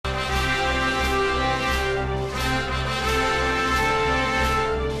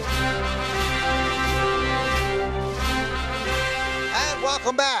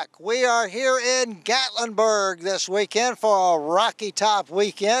welcome back. We are here in Gatlinburg this weekend for a Rocky Top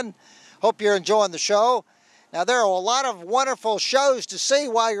weekend. Hope you're enjoying the show. Now, there are a lot of wonderful shows to see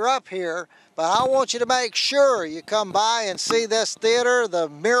while you're up here, but I want you to make sure you come by and see this theater, the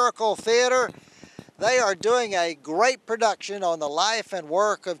Miracle Theater. They are doing a great production on the life and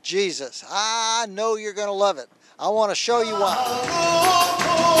work of Jesus. I know you're going to love it. I want to show you why.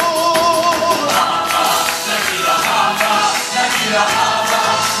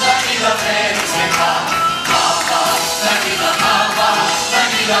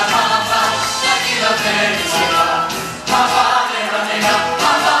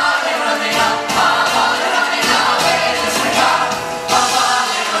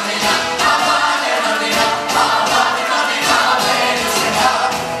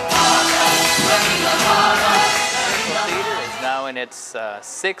 It's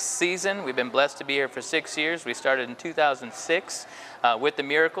sixth season. We've been blessed to be here for 6 years. We started in 2006 with The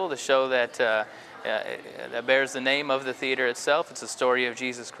Miracle, the show that bears the name of the theater itself. It's the story of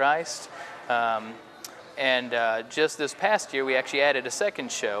Jesus Christ. Just this past year, we actually added a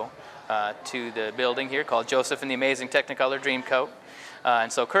second show to the building here called Joseph and the Amazing Technicolor Dreamcoat.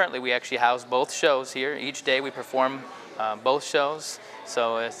 And so currently we actually house both shows here. Each day we perform both shows.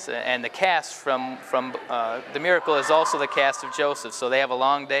 So it's, and the cast from The Miracle is also the cast of Joseph. So they have a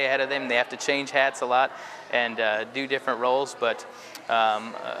long day ahead of them. They have to change hats a lot and do different roles. But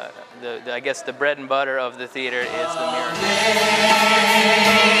I guess the bread and butter of the theater is The Miracle.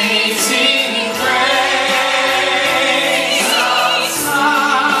 Amazing grace,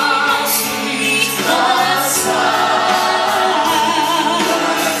 how sweet the sound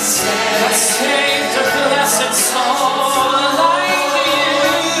that saved a blessed soul.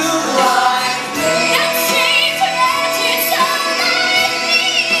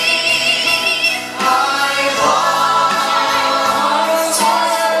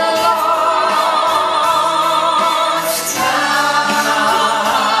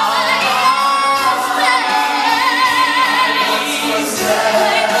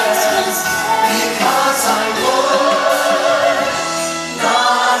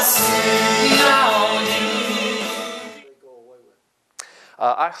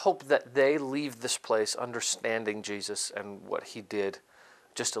 I hope that they leave this place understanding Jesus and what he did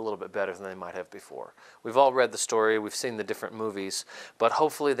just a little bit better than they might have before. We've all read the story, we've seen the different movies, but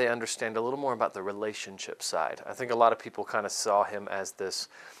hopefully they understand a little more about the relationship side. I think a lot of people kind of saw him as this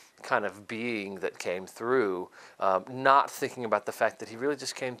kind of being that came through, not thinking about the fact that he really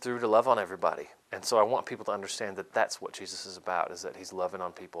just came through to love on everybody. And so I want people to understand that that's what Jesus is about, is that he's loving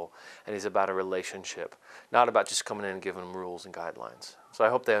on people, and he's about a relationship, not about just coming in and giving them rules and guidelines. So I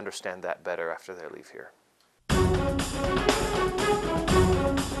hope they understand that better after they leave here.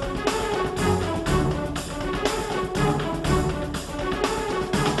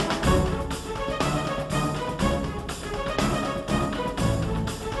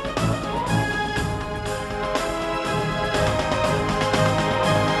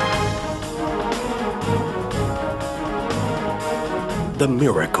 The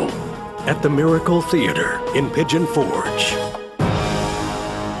Miracle at the Miracle Theater in Pigeon Forge.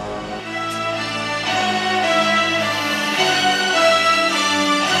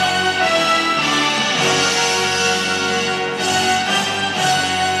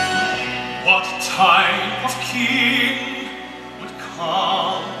 What type of king would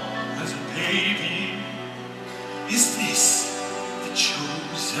come as a baby? Is this the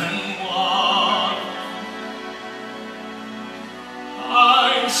chosen one?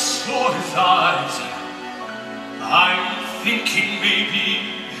 I saw his eyes. I'm thinking maybe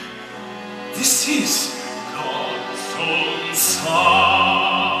this is God's own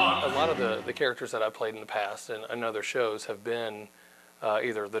son. A lot of the characters that I played in the past and other shows have been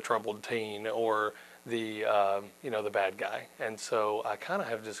either the troubled teen or the the bad guy, and so I kind of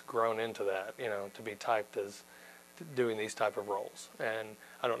have just grown into that, to be typed as doing these type of roles. And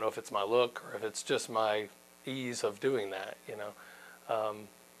I don't know if it's my look or if it's just my ease of doing that,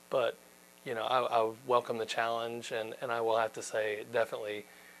 but I welcome the challenge, and I will have to say it definitely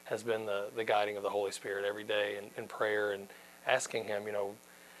has been the guiding of the Holy Spirit every day in prayer and asking him.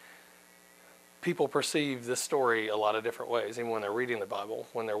 People perceive this story a lot of different ways. Even when they're reading the Bible,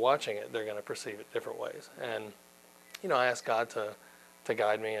 when they're watching it, they're going to perceive it different ways. And I ask God to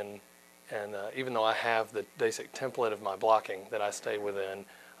guide me, and even though I have the basic template of my blocking that I stay within,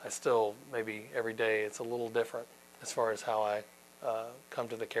 I still, maybe every day it's a little different as far as how I come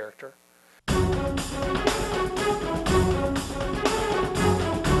to the character.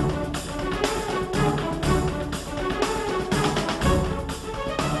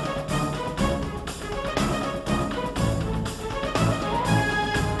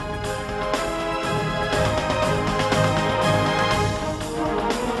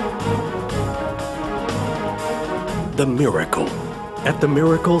 the miracle at the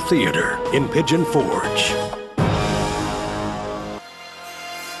Miracle Theater in Pigeon Forge.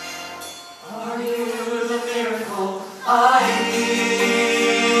 Are you the miracle I need?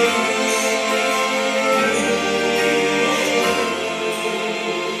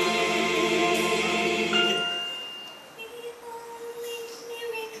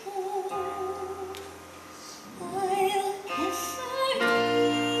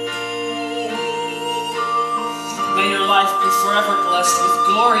 May your life be forever blessed with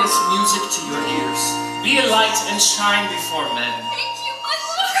glorious music to your ears. Be a light and shine before men. Thank you, my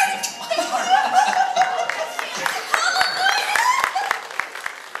Lord.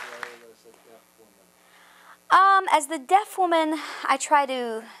 As the deaf woman, I try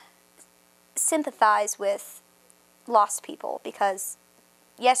to sympathize with lost people because,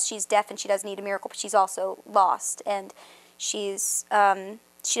 yes, she's deaf and she does need a miracle, but she's also lost, and she's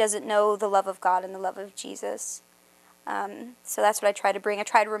she doesn't know the love of God and the love of Jesus. So that's what I try to bring. I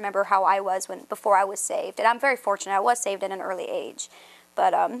try to remember how I was before I was saved, and I'm very fortunate. I was saved at an early age,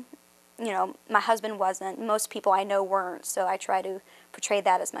 but you know, my husband wasn't. Most people I know weren't. So I try to portray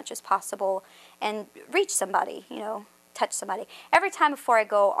that as much as possible and reach somebody. You know, touch somebody. Every time before I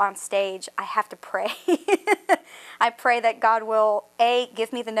go on stage, I have to pray. I pray that God will A,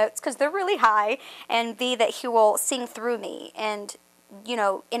 give me the notes because they're really high, and B, that He will sing through me, and you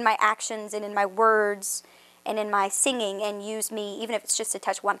know, in my actions and in my words and in my singing, and use me, even if it's just to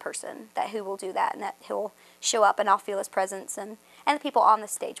touch one person, that He will do that, and that He'll show up and I'll feel His presence, and the people on the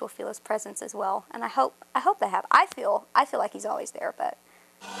stage will feel His presence as well. And I hope they have. I feel like He's always there, but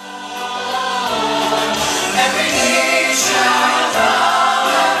Every knee shall bow,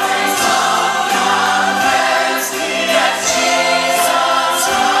 every tongue confess that Jesus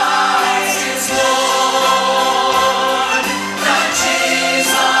Christ is Lord. That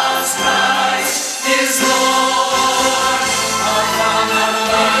Jesus Christ is Lord. Our Father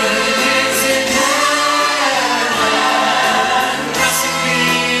who lives in heaven, blessed be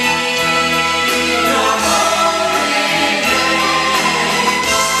your holy name.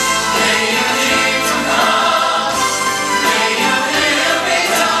 May your kingdom come. May your will be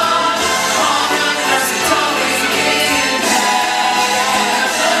done on earth as it always is in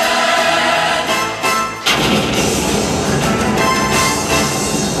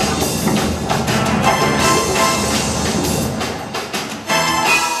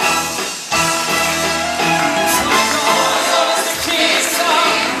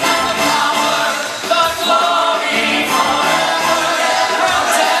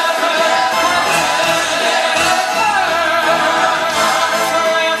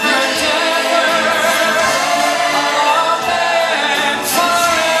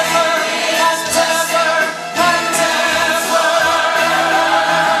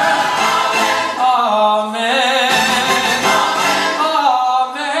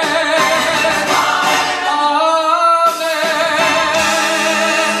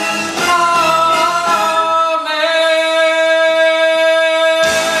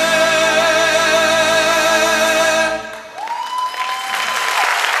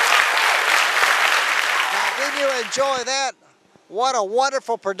Enjoy that. What a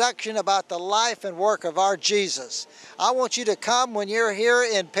wonderful production about the life and work of our Jesus. I want you to come when you're here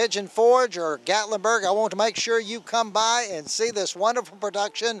in Pigeon Forge or Gatlinburg. I want to make sure you come by and see this wonderful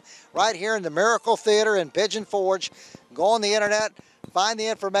production right here in the Miracle Theater in Pigeon Forge. Go on the internet, find the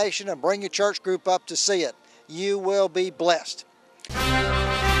information, and bring your church group up to see it. You will be blessed.